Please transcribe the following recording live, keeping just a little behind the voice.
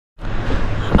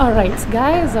Alright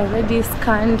guys, already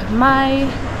scanned my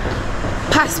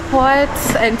passport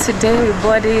and today we're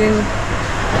boarding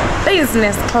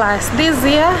business class this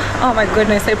year. Oh my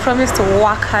goodness, I promise to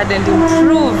work hard and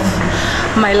improve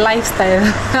my lifestyle.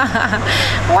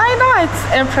 Why not?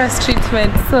 Empress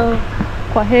treatment. So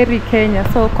kwaheri Kenya.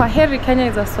 So kwaheri Kenya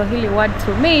is a Swahili word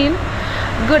to mean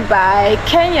goodbye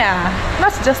Kenya.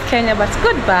 Not just Kenya but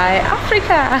goodbye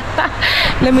Africa.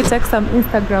 Let me check some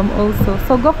Instagram also.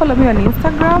 So go follow me on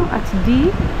Instagram at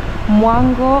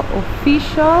Mwango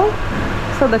official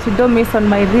so that you don't miss on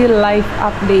my real life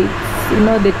updates. You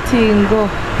know the thing. Go.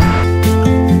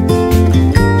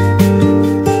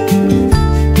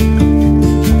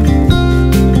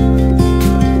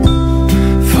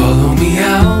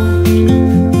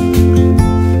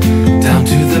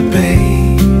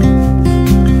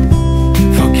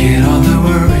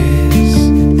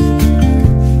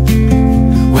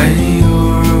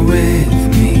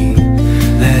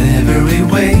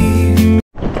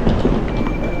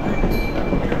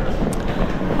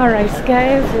 Alright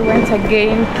guys, we went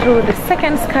again through the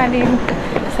second scanning.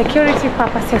 Security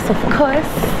purposes, of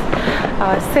course.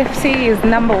 Our safety is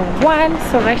number one.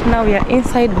 So right now we are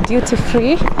inside duty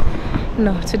free.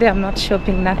 No, today I'm not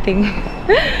shopping, nothing.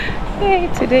 Hey,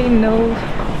 today no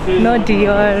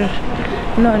Dior,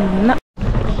 no.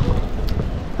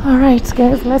 Alright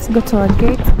guys, let's go to our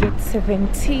gate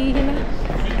 17.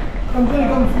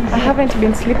 I haven't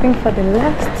been sleeping for the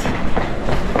last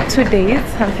 2 days.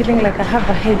 I'm feeling like I have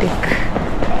a headache.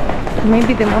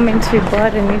 Maybe the moment we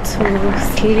board I need to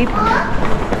sleep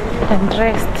and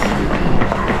rest.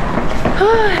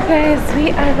 Oh guys,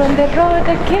 we are on the road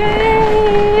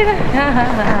again.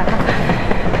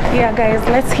 Yeah guys,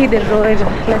 let's hit the road.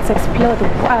 Let's explore the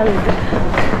world.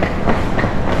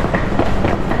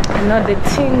 You know the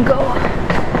tingle.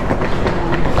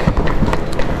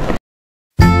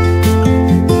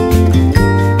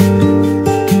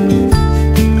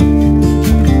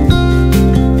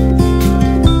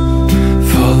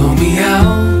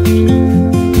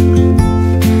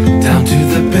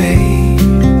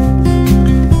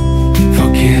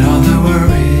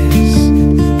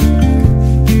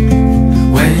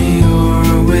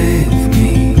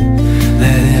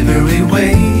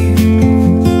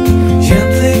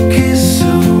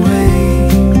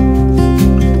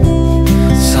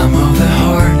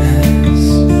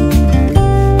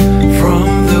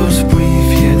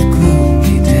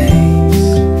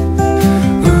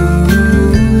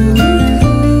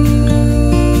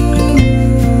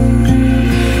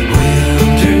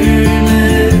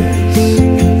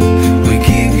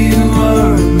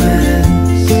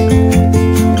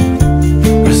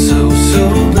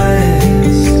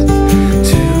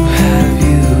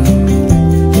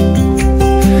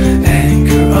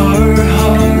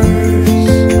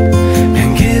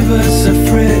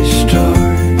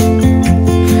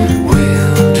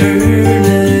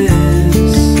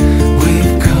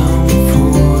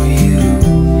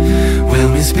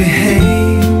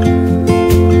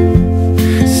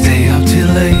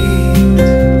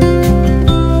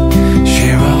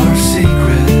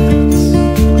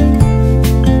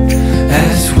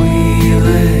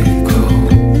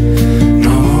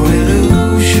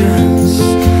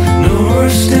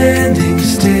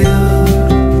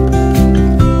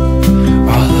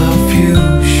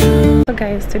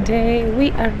 Today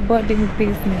we are boarding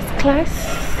business class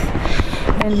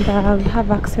and we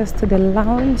have access to the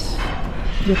lounge,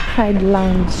 the Pride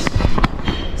Lounge.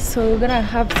 So we're gonna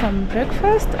have some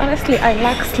breakfast. Honestly, I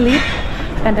lack sleep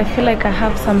and I feel like I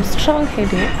have some strong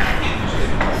headache,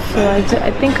 so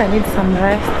I think I need some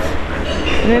rest,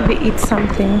 maybe eat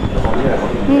something.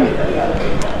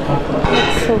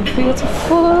 It's so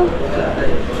beautiful.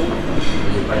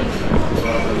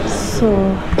 So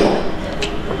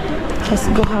let's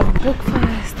go have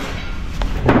breakfast.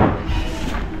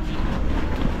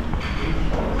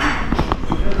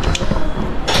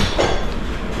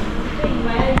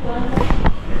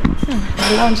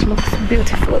 The lounge looks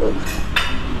beautiful.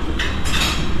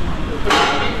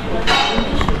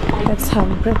 Let's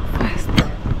have breakfast.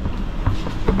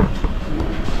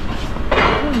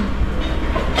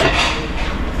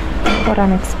 What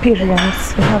an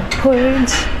experience. We have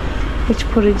porridge. Which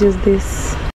porridge is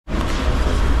this?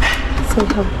 So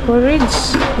we have porridge.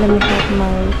 Let me have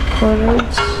my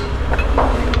porridge.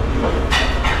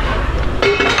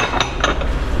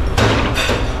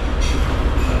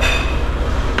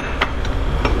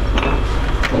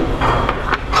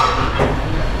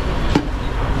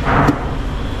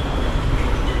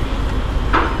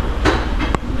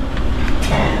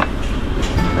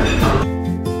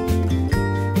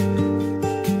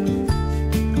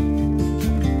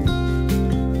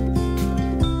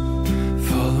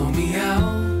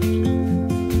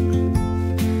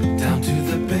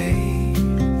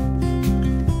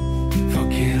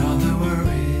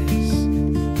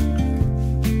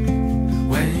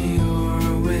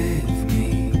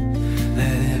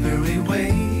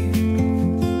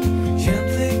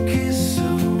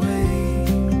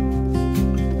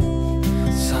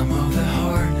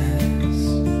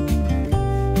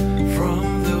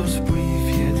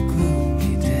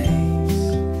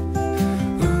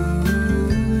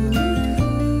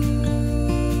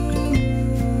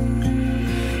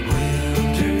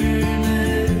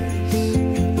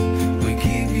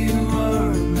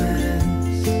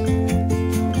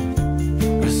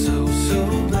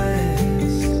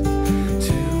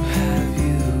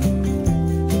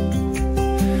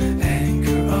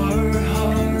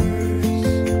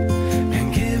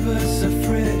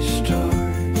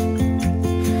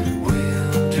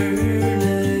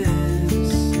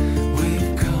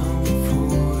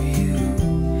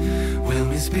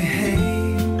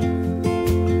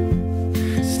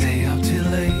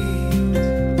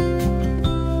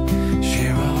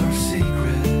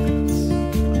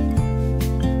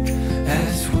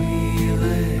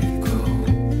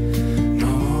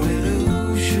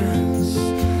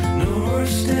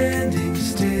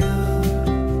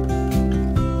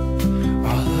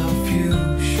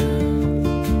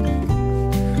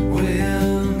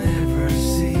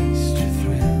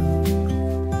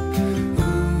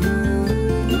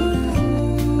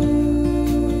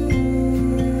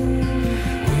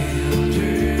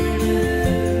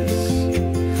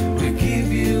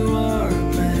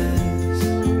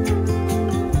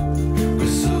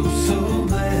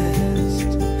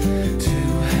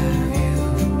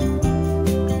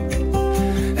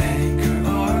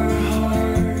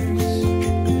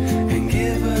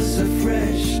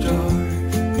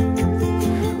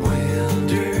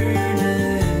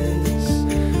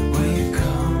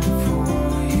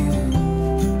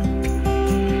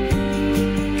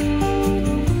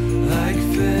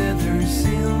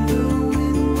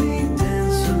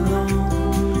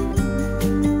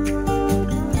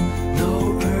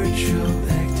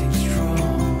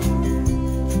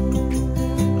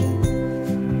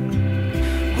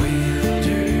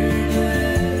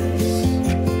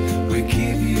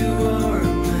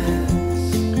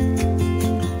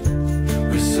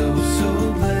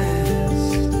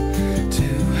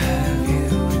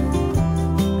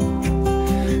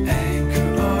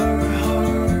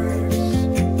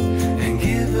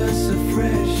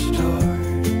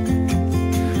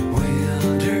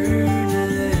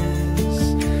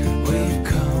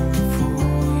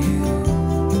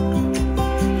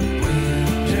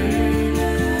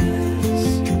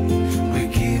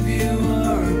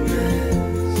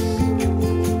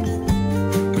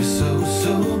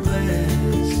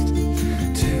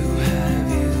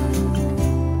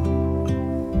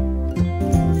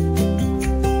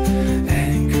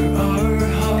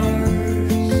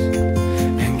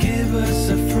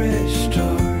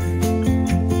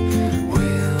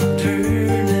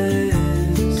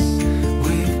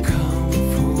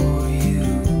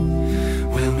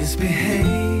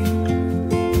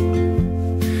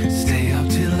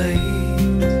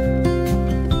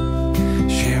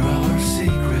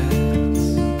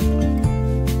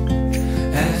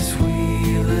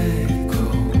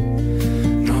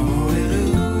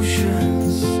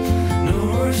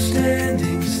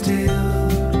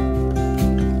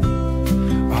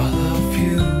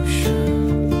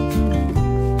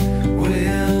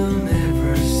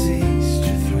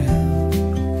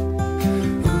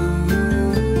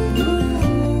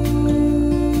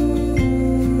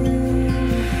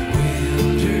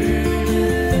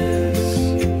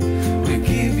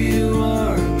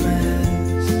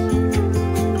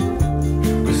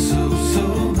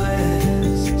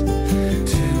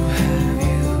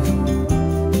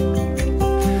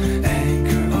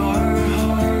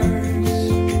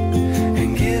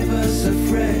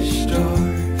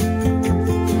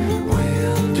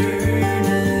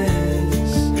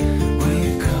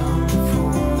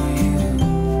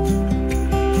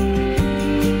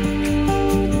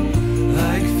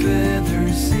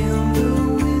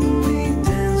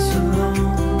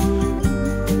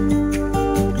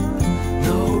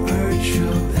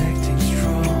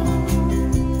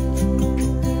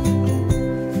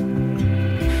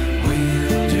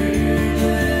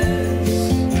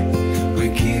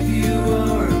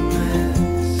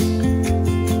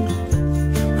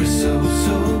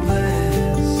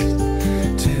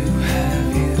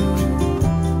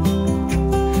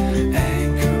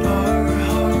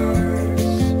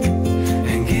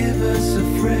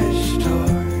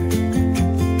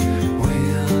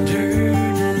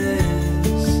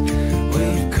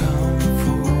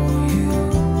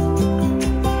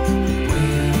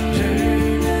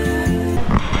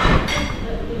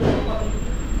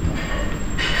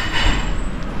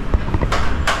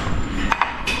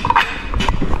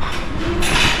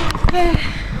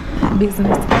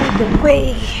 Business all the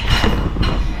way.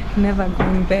 Never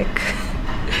going back.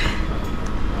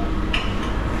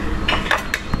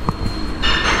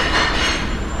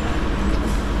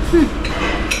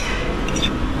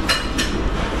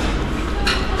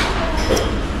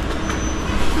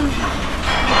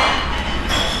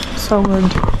 So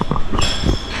good.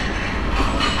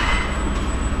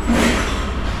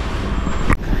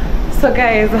 So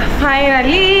guys,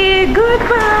 finally,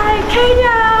 goodbye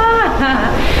Kenya.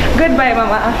 Goodbye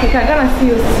Mama Africa. I'm gonna see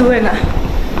you soon.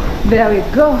 There we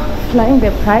go, flying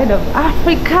the pride of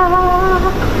Africa.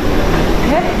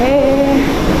 Hey, hey.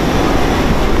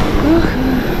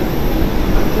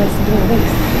 Let's do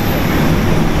this.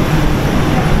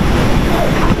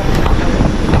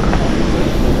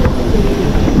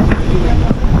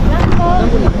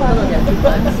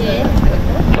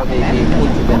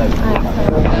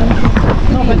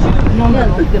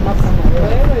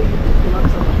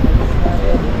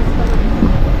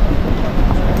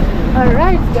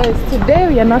 Alright guys, today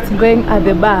we are not going at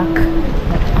the back.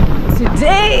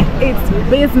 Today it's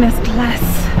business class.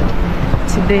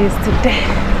 Today is today.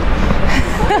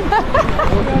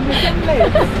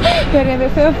 We're in the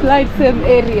same flight, same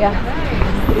area.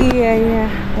 Yeah.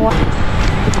 Wow.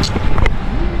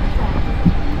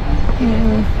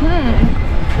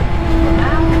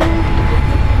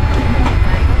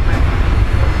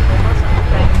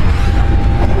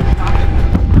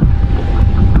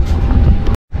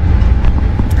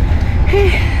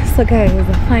 So guys,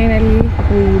 finally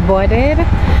we boarded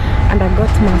and I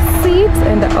got my seat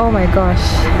and oh my gosh,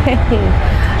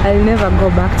 I'll never go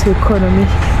back to economy.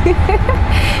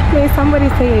 May somebody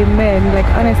say amen. Like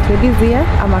honestly, this year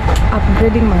I'm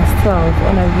upgrading myself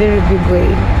on a very big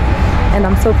way and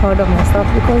I'm so proud of myself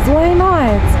because why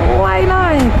not?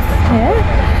 Yeah.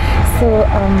 So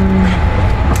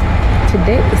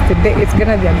today is today. It's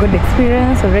gonna be a good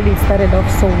experience. Already started off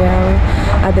so well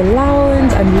at the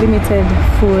lounge, unlimited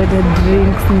food,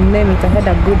 drinks, name it. I had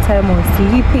a good time on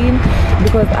sleeping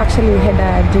because actually we had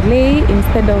a delay.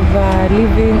 Instead of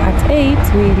leaving at 8,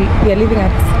 we are leaving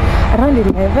at around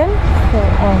 11.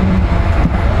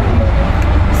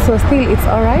 So still it's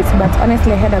alright, but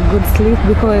honestly I had a good sleep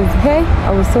because hey,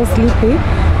 I was so sleepy.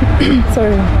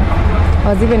 Sorry,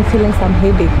 I was even feeling some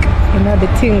headache, you know, the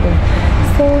tingle.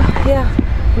 So yeah,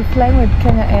 we're flying with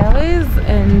Kenya Airways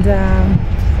and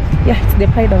yeah, it's the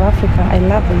pride of Africa. I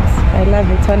love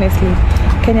it honestly.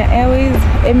 Kenya Airways,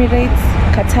 Emirates,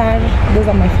 Qatar, those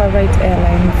are my favorite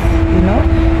airlines, you know.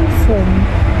 So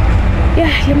yeah,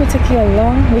 let me take you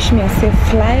along, wish me a safe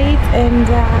flight, and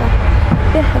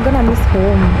yeah, I'm gonna miss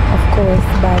home of course,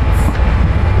 but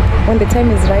when the time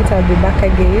is right I'll be back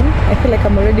again. I feel like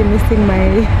I'm already missing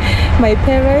my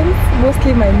parents,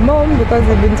 mostly my mom, because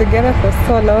we've been together for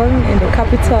so long in the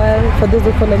capital. For those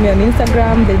who follow me on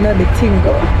Instagram, they know the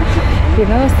tingo, you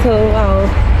know. So wow,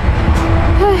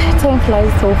 time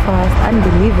flies so fast,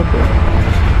 unbelievable.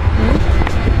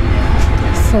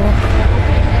 So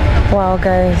wow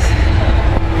guys,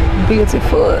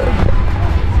 beautiful.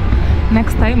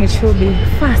 Next time it should be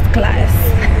first class.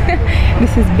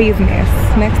 This is business.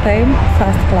 Next time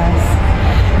first class.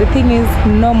 The thing is,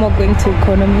 no more going to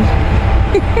economy.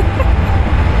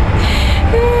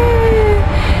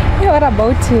 Yeah, what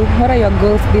about you? What are your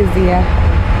goals this year?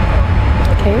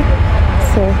 Okay,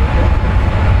 so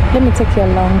let me take you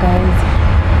along guys,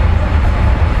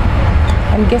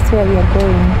 and guess where we are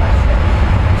going?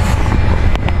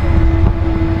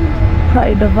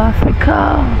 Pride of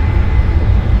Africa.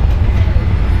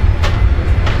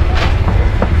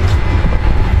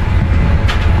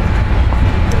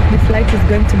 The flight is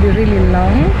going to be really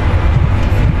long,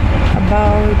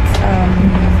 about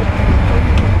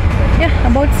yeah,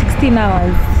 about 16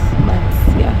 hours, but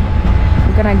yeah,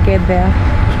 we're gonna get there.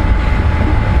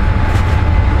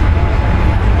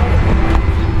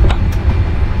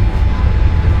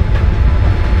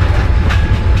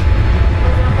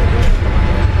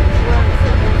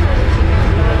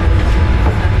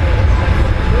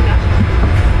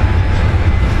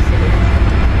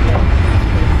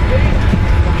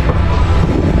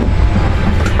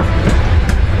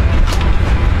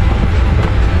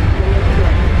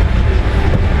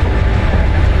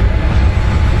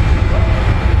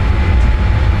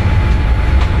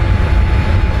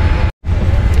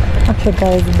 Okay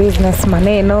guys, business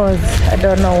manenos. I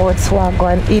don't know what's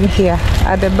going in here.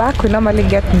 At the back we normally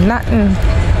get nothing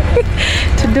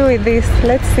to do with this.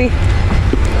 Let's see.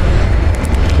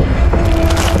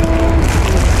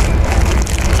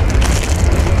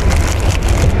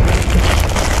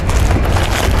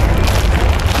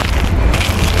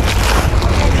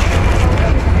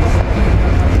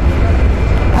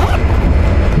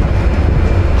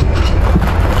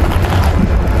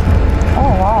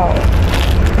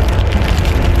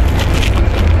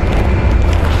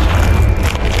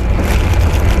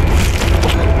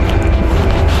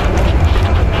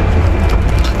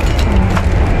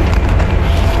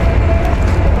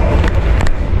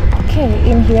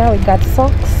 here we got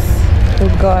socks, we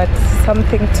got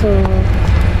something to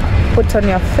put on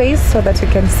your face so that you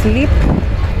can sleep.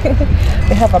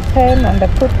 We have a pen and a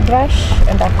toothbrush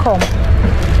and a comb.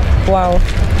 Wow.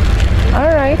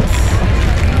 All right,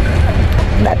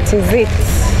 that is it.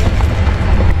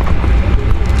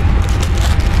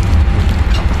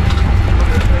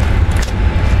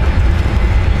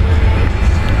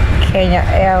 Kenya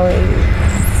Airways,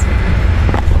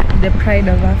 the pride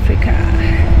of Africa.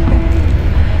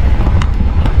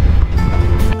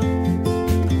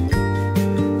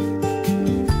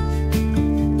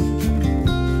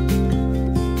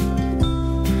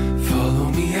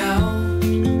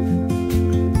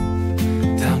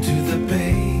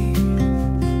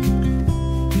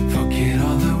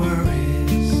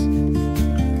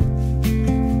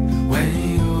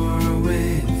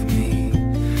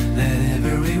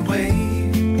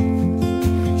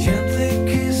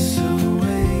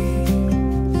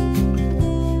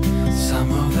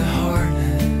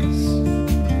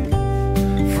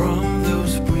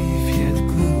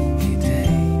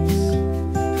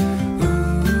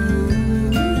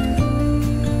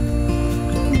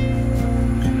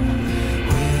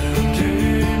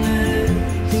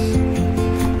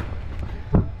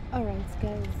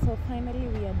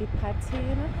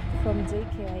 From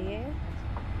JKIA,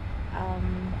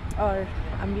 or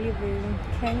I'm leaving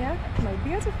Kenya, my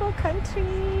beautiful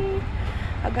country.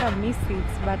 I'm gonna miss it,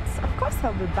 but of course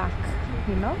I'll be back.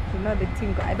 You know the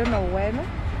thing. I don't know when,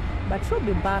 but we'll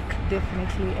be back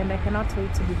definitely, and I cannot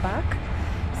wait to be back.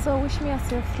 So wish me a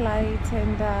safe flight,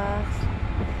 and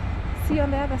see you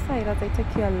on the other side as I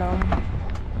take you along.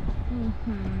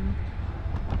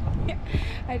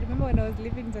 I remember when I was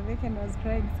leaving Jamaica and I was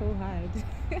crying so hard.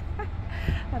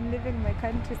 I'm leaving my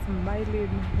country smiling,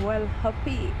 well,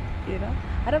 happy, you know.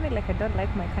 I don't mean like I don't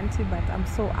like my country, but I'm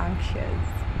so anxious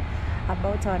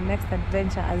about our next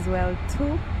adventure as well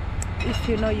too. If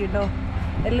you know, you know.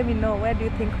 And let me know, where do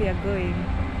you think we are going?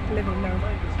 Let me know.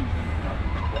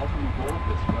 Welcome aboard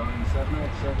this Boeing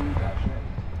 787-8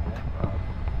 aircraft.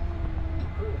 The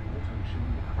crew are here to ensure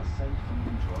you have a safe and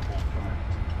enjoyable flight.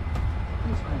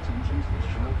 Please pay attention to the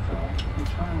short film,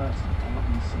 which highlights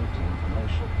important safety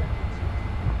information.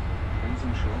 Please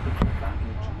ensure that your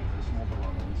baggage and personal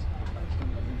belongings are placed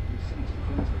underneath the seat in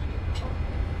front of you,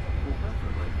 or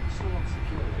preferably stored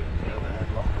securely in the overhead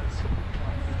lockers.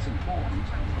 It's important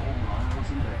that all aisles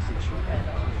and exits remain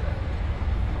clear.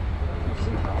 Your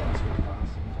seatbelt must be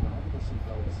fastened whenever the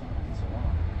seatbelt signs are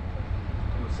on.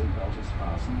 Your seatbelt is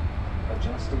fastened,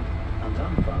 adjusted, and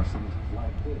unfastened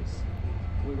like this.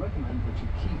 We recommend that you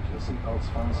keep your seatbelts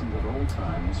fastened at all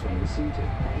times when you're seated,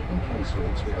 in case we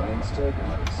experience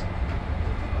turbulence.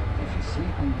 If you're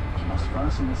sleeping, you must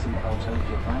fasten the seatbelt over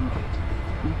your blanket,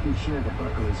 making sure the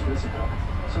buckle is visible,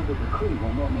 so that the crew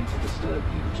will not need to disturb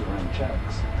you during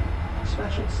checks.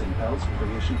 Special seatbelts will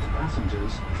be issued to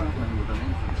passengers travelling with an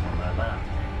infant on their lap.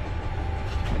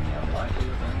 In the unlikely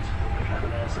event that the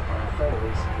cabin air supply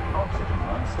fails, oxygen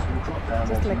masks will drop down.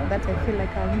 Just like that, I feel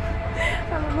like I'm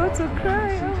about to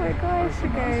cry. Oh my gosh, you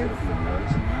guys.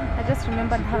 I just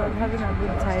remembered how I'm having a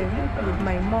good time with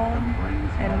my mom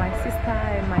and my sister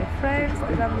and my friends,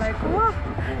 and I'm like, wow.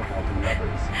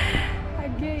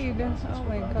 Again, oh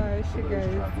my gosh, you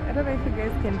guys. I don't know if you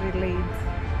guys can relate.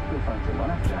 You'll find your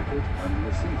life jacket under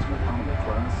the seat of economy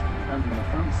class and in the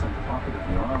front centre pocket of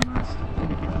your armrest in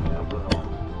the overall.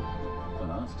 When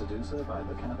asked to do so by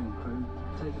the cabin crew,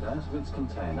 take it out of its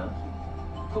container,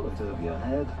 pull it over your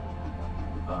head,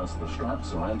 pass the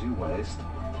straps around your waist,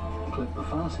 clip the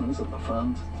fasteners at the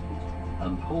front,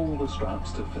 and pull the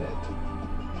straps to fit.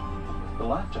 The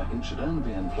life jacket should only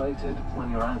be inflated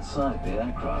when you're outside the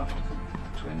aircraft.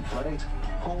 To inflate,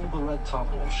 pull the red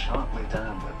toggle sharply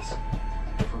downwards.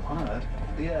 If required,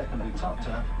 the air can be topped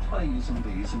up by using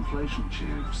these inflation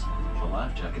tubes. The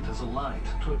life jacket has a light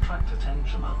to attract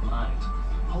attention at night.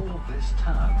 Hold this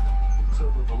tab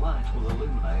so that the light will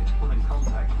illuminate when in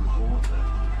contact with water.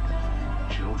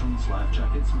 Children's life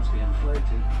jackets must be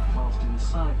inflated whilst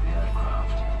inside the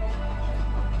aircraft.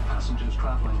 Passengers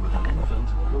travelling with an infant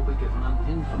will be given an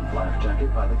infant life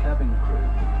jacket by the cabin crew,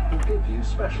 who will give you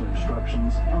special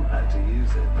instructions on how to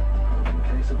use it. In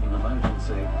case of an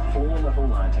emergency, floor-level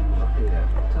lighting will appear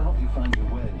to help you find your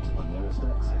way to the nearest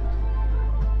exit.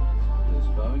 This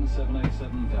Boeing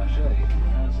 787-8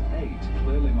 has 8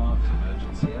 clearly marked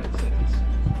emergency exits,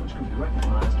 which can be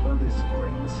recognised by this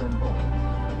green symbol.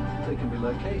 They can be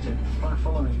located by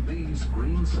following these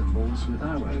green symbols with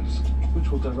arrows, which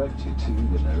will direct you to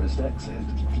the nearest exit.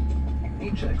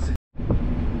 Each exit.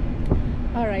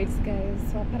 Alright guys,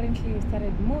 so apparently we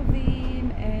started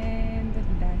moving, and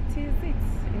that is it.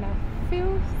 In a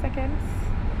few seconds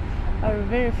or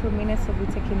very few minutes will be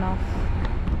taking off.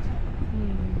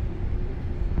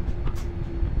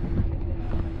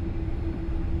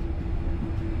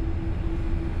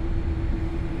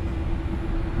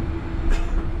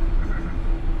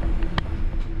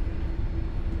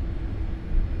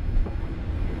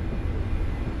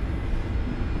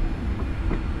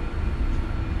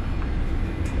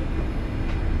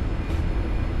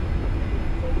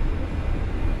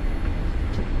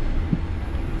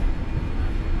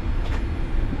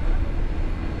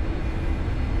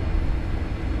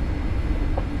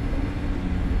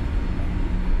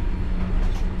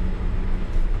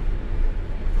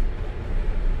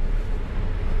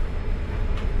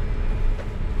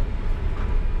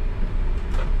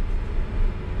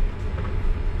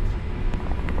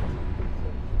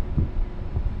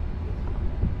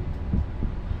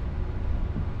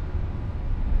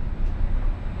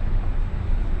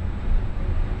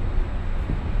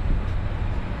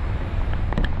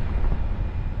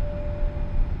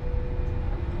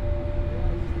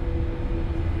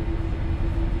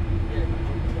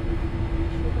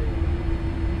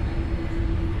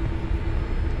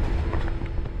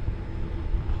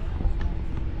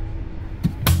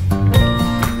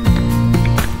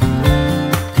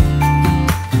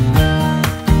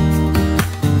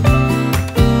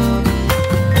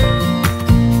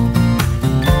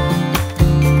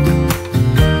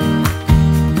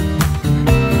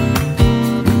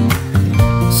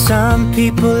 Some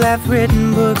people have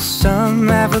written books, some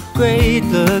have a great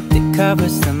look that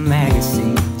covers some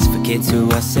magazines for kids who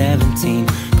are 17.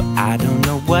 But I don't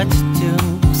know what to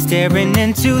do, staring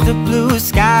into the blue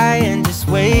sky and just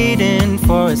waiting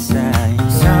for a sign.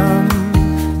 Some,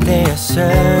 they are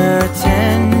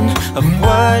certain of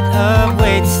what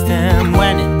awaits them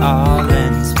when it all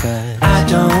ends. But I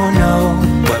don't know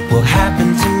what will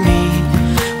happen to me.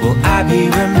 Will I be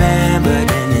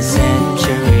remembered in a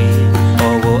century?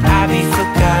 Or will I be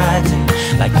forgotten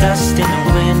like dust in the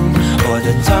wind, or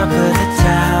the talk of the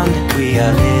town that we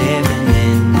are living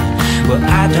in? Well,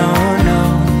 I don't know,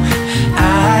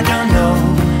 I don't know.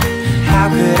 How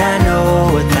could I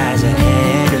know what lies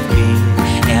ahead of me?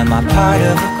 Am I part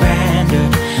of a grander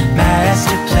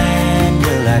master plan?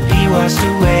 Will I be washed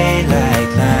away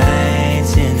like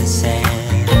lines in the sand?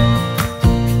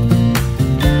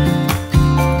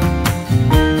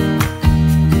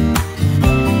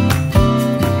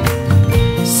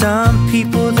 Some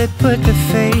people that put their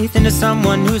faith into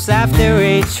someone who's half their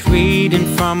age, reading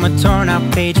from a torn out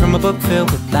page from a book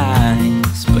filled with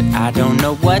lies. But I don't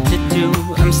know what to do.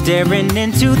 I'm staring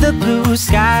into the blue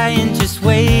sky and just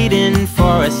waiting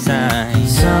for a sign.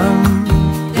 Some,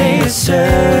 they are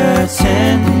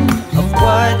certain of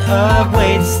what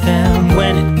awaits them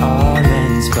when it all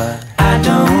ends. But I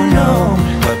don't know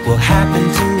what will happen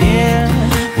to me.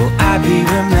 Will I be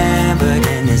remembered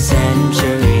in a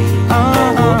century? Or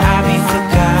will I be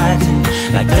forgotten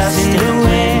like dust in the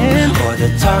wind, or the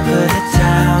talk of the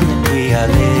town that we are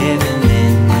living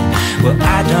in? Well,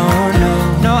 I don't know.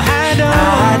 No, I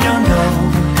don't know.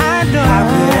 How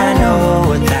could I know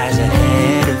what lies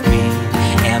ahead of me?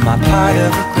 Am I part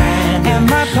of a grander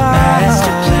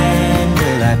master plan?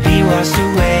 Will I be washed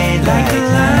away like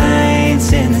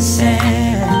lines in the sand?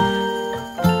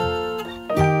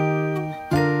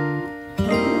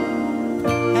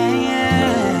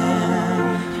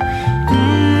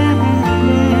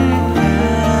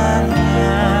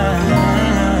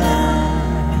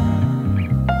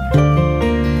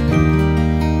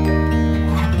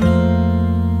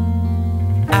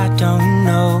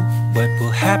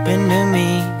 Happen to me?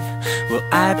 Will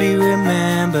I be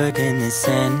remembered in this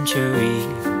century?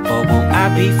 Or will I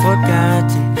be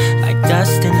forgotten like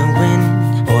dust in the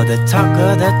wind, or the talk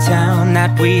of the town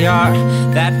that we are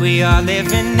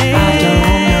living in? I don't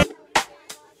know.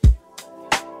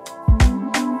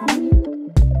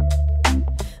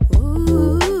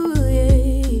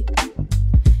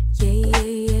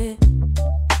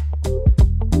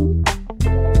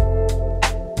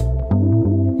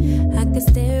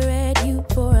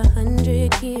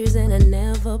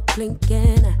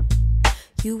 Blinking,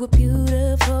 you were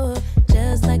beautiful,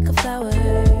 just like a flower.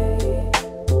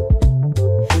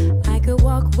 I could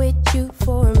walk with you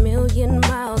for 1,000,000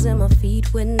 miles and my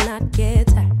feet would not get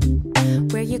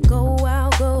tired. Where you go,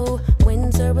 I'll go,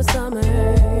 winter or summer.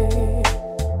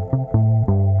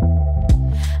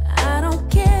 I don't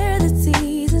care that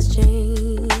seasons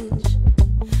change,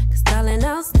 'cause darling,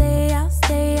 I'll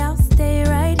stay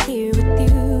right here with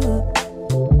you.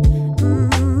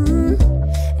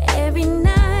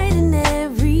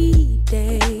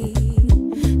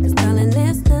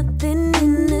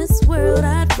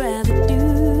 Rather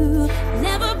do.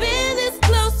 Never been this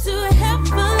close to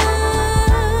heaven.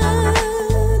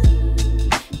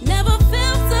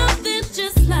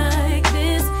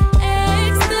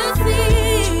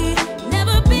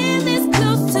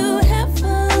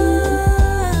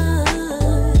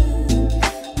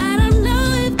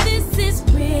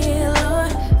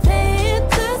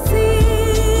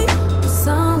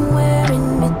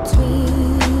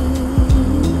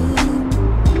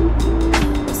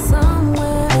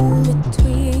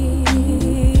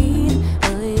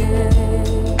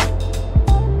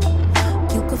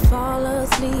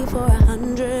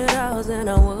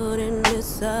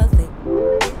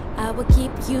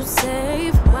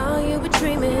 safe while you were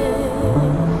dreaming.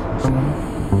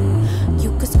 You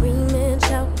could scream and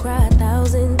shout, cry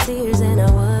 1,000 tears, and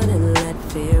I wouldn't let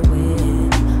fear win.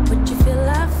 But you feel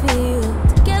I feel,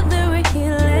 together we're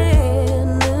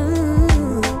healing.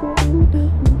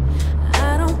 I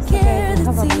don't care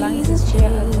the seasons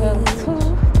change.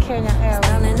 Kenya Airways.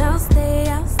 Darling, I'll stay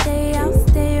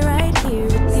right here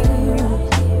with you.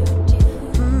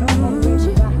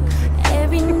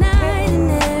 Every night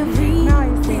and every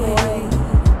day.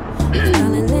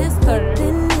 Darling, there's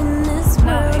nothing in this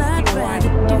world I'd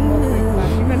rather do.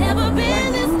 Never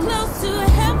been this close to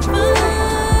heaven.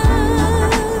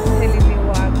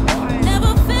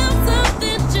 Never felt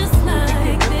something just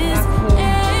like this.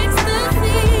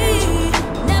 Ecstasy.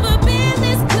 Never been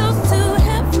this close to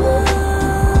heaven.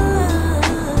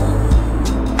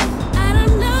 I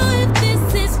don't know if this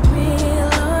is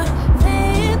real or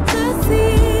fantasy.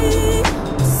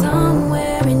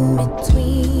 Somewhere in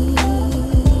between.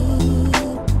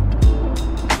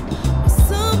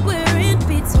 Somewhere in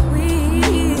between.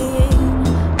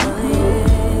 Oh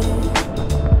yeah.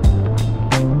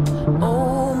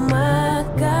 Oh my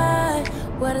God,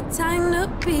 what a time to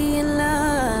be in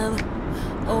love.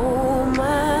 Oh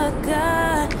my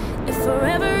God, if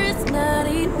forever is not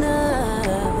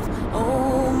enough.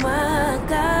 Oh my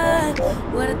God,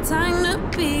 what a time to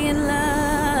be in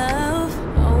love.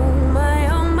 Oh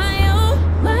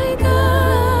my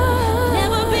God.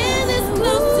 Never been this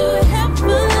close to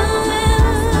heaven.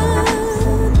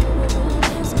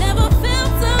 Never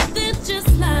felt something just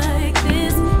like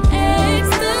this.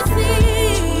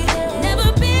 Ecstasy.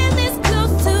 Never been this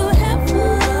close to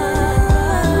heaven.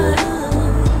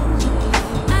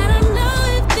 I don't know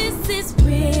if this is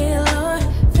real or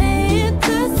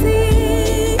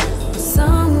fantasy.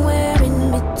 Somewhere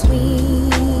in between.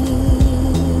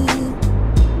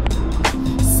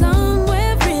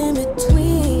 Somewhere in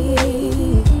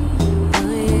between.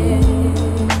 Oh yeah.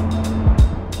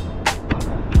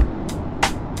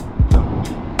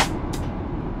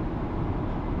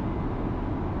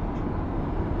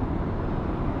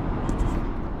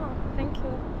 Oh, thank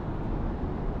you.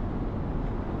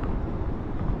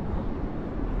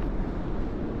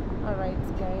 Alright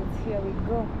guys, here we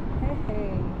go.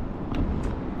 Hey.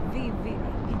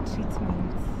 VVIP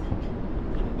treatment.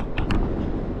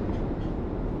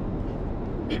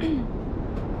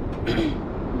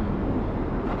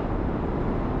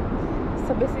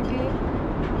 So basically,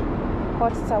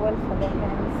 hot towel for the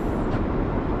hands.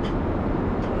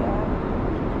 Yeah.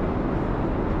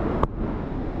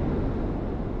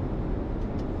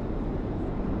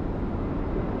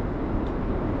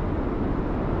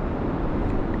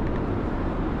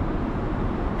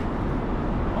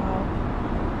 Wow.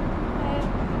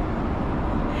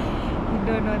 You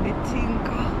don't know the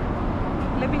tingle.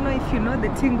 Let me know if you know the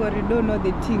tingle or you don't know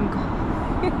the tingle.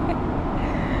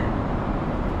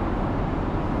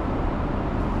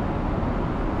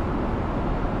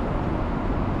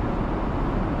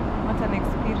 What an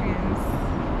experience.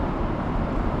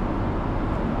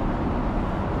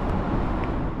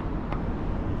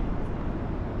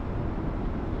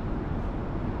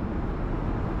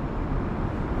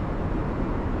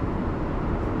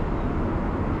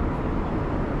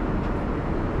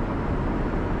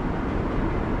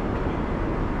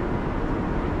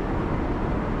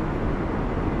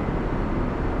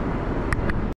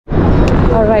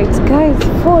 Alright guys,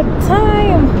 food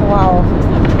time. Wow,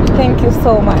 thank you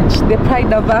so much. The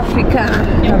pride of Africa.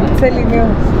 I'm telling you,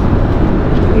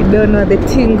 you don't know the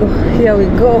tingle. Here we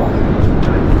go.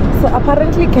 So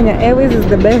apparently Kenya Airways is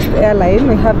the best airline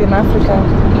we have in Africa,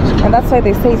 and that's why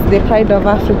they say it's the pride of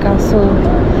Africa. So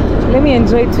let me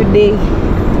enjoy today.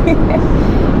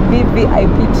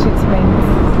 VVIP treatment.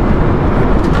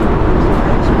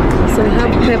 So we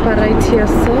have pepper right here,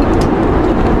 salt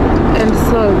and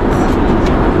salt.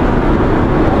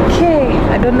 Okay,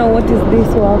 I don't know what is this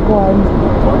wagwan,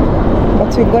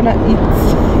 but we're gonna eat.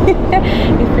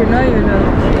 If you know, you know.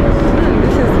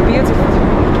 This is beautiful.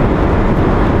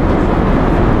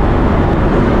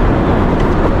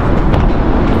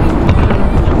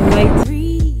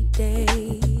 Every day.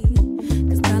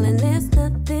 'Cause darling, there's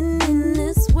nothing in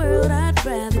this world I'd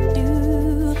rather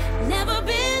do. Never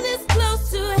been this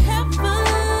close to heaven.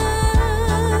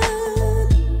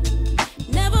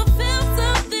 Never felt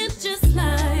something just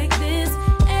like this.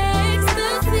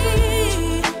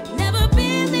 Ecstasy. Never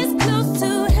been this close to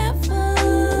heaven.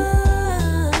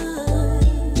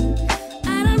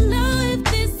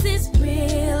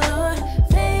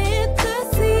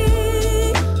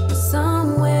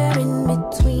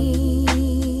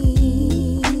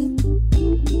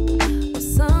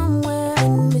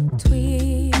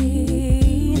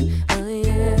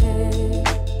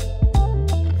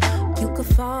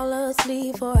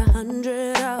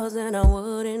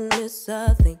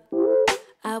 a thing.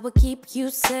 I would keep you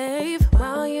safe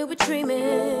while you were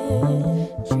dreaming.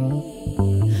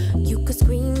 You could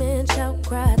scream and shout,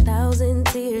 cry 1,000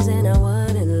 tears, and I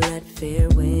wouldn't let fear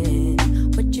win.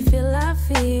 What you feel, I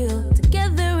feel.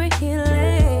 Together we're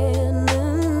healing.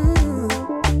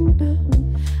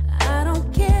 I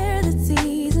don't care that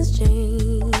seasons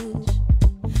change.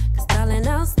 'Cause darling,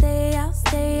 I'll stay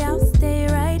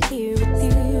right here with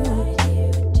you.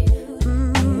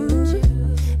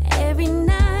 Every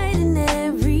night and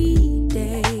every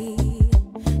day.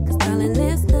 'Cause darling,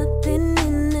 there's nothing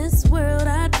in this world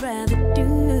I'd rather do.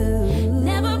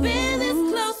 Never been this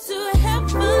close to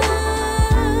heaven.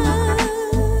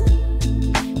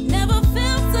 Never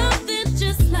felt something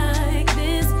just like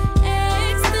this.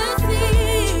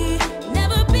 Ecstasy.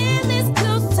 Never been this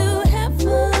close to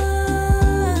heaven.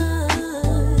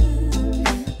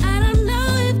 I don't know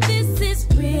if this is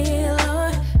real or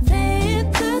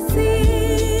fantasy,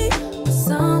 or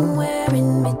somewhere in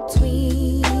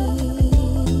between,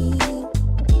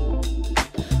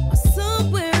 or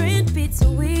somewhere in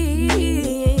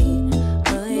between.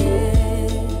 Oh yeah.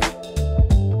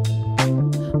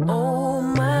 Oh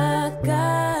my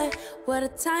God, what a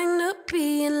time to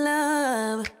be in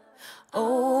love.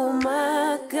 Oh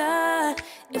my God,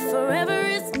 if forever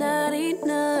is not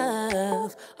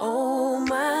enough. Oh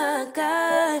my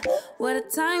God, what a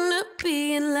time to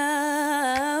be in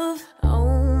love. Oh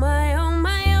my, oh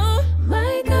my, oh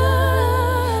my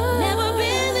God. Never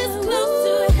been this close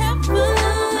to heaven.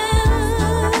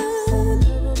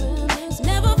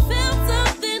 Never felt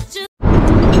something just.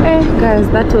 Hey guys,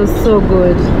 that was so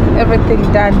good. Everything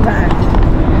done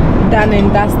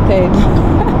and dusted.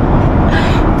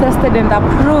 Tested and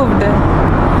approved.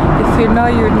 If you know,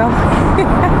 you know.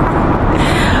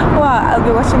 Well, I'll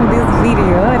be watching this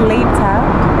video later,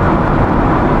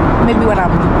 maybe when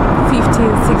I'm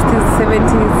 50s, 60s,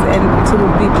 70s, and it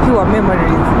will be pure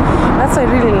memories. That's why I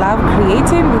really love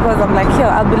creating, because I'm like, yo,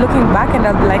 I'll be looking back and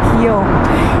I'll be like, yo,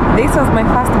 this was my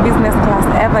first business class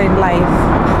ever in life,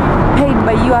 paid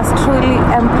by yours truly,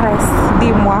 Empress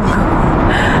D. Mwango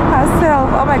herself.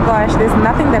 Oh my gosh, there's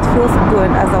nothing that feels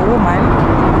good as a woman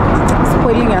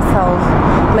spoiling yourself,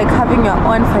 like having your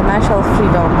own financial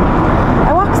freedom. I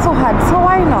work so hard, so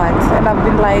why not? And I've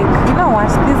been like, you know what,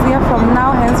 this year from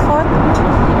now henceforth,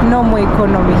 no more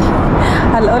economy.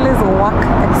 I'll always work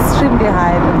extremely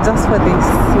hard just for this,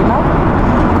 you know.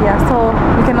 Yeah, so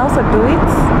you can also do it.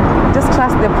 Just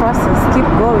trust the process, keep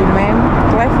going, man.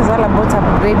 Life is all about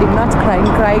upgrading, not crying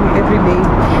every day.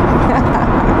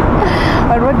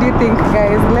 But what do you think,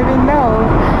 guys? Let me know,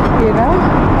 you know.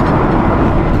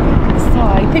 So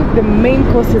I think the main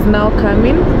course is now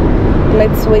coming.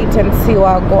 Let's wait and see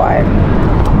what go on.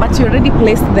 But you already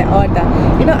placed the order.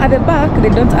 You know, at the back they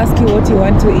don't ask you what you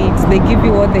want to eat, they give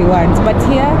you what they want. But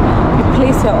here you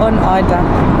place your own order.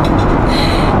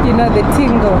 You know, the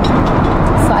tingle.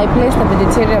 So I placed a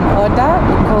vegetarian order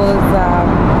because I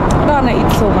don't want to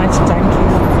eat so much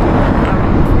junkies.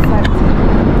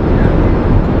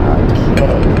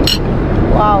 Okay.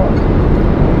 Wow.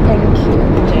 Thank you.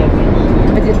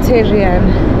 Vegetarian.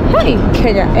 Hey,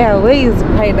 Kenya Airways,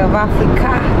 pride of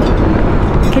Africa.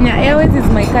 Kenya Airways is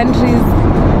my country's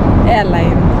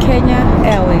airline. Kenya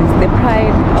Airways, the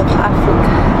pride of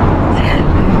Africa.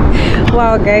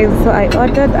 Wow, guys, so I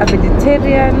ordered a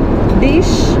vegetarian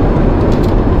dish.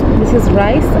 This is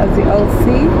rice, as you all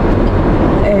see,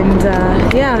 and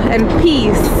yeah, and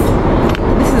peas.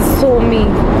 This is so me.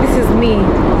 This is me.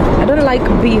 I don't like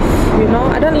beef, you know.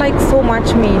 I don't like so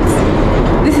much meat.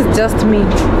 This is just me.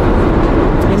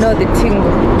 You know, the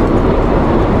tingle.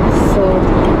 So,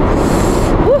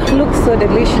 ooh, looks so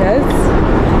delicious.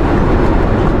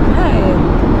 Hi.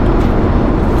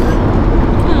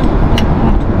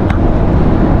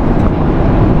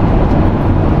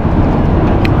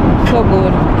 So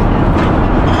good.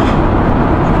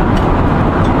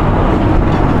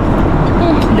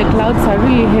 The clouds are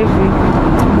really heavy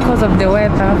because of the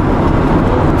weather.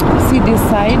 See this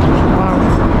side? Wow.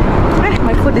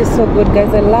 My food is so good,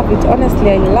 guys. I love it.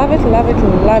 Honestly, I love it, love it,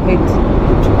 love it.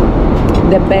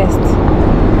 The best.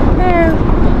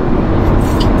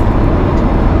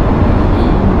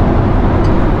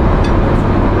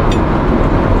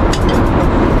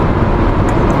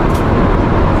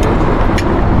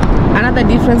 Another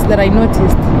difference that I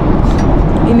noticed,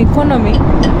 in economy,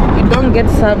 you don't get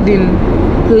served in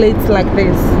plates like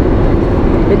this.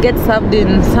 You get served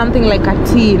in something like a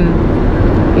tin,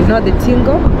 you know, the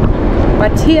tingo.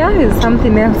 But here is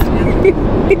something else.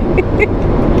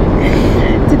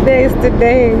 Today is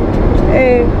today.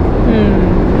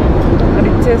 But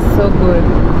it tastes so good.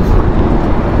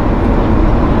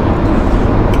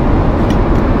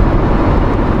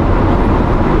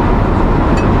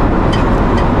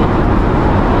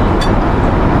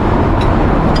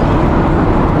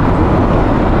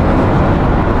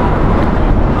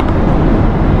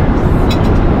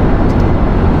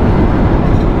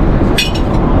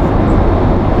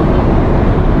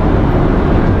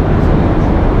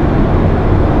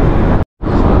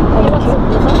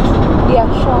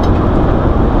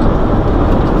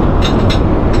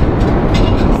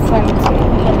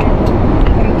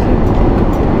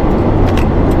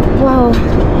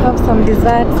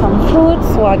 dessert, some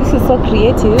fruits. Wow, this is so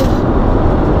creative.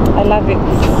 I love it. I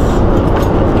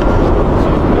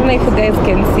don't know if you guys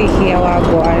can see here,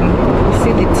 Mwango, and you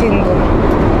see the tingle.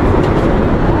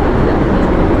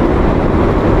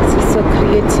 This is so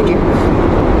creative.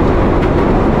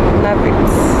 Love it.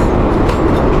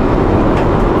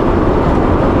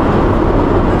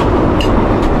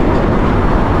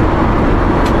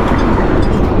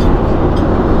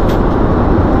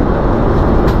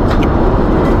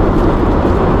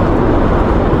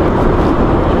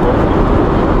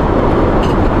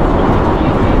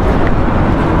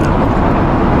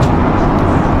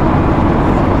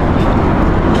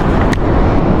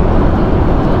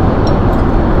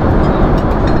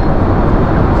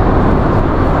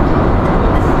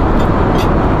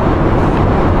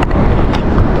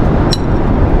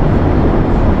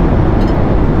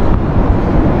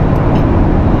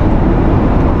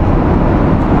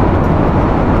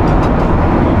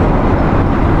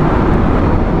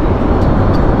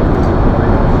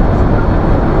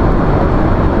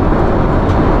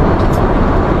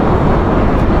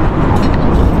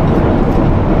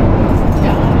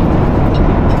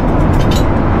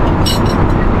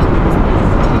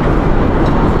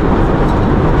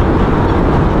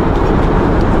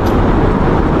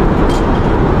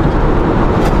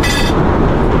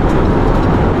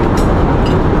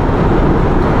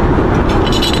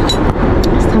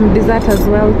 Dessert as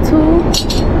well too.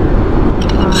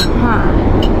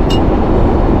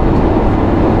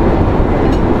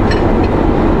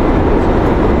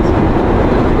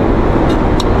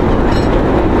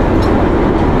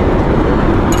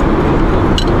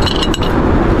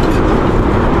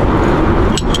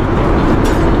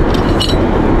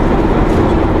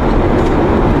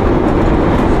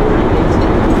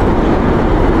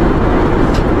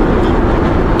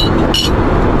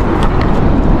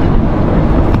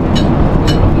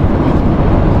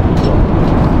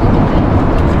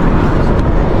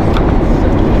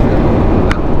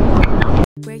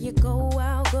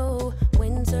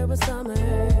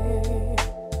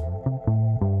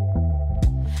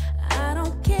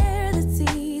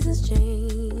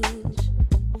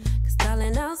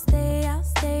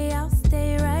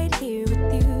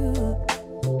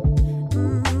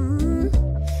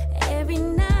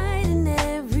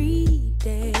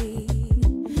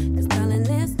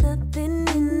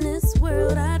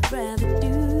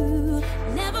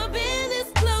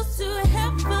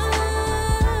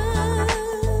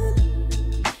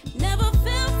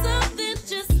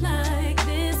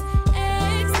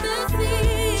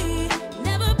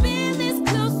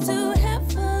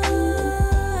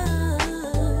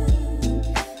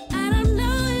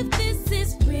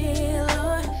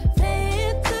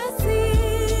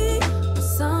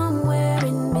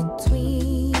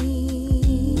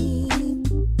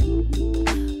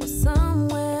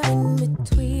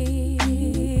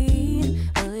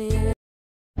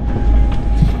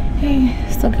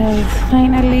 So guys,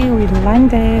 finally we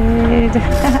landed.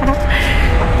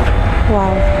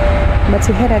 Wow, but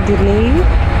we had a delay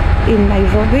in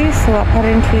Nairobi, so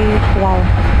apparently, wow,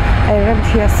 I arrived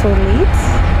here so late,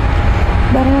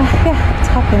 but yeah, it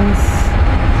happens.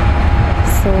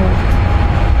 So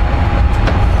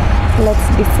let's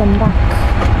disembark.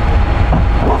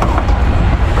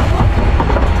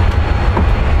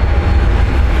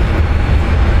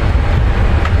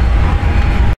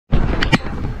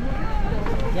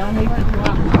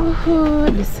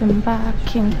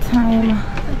 Disembarking time.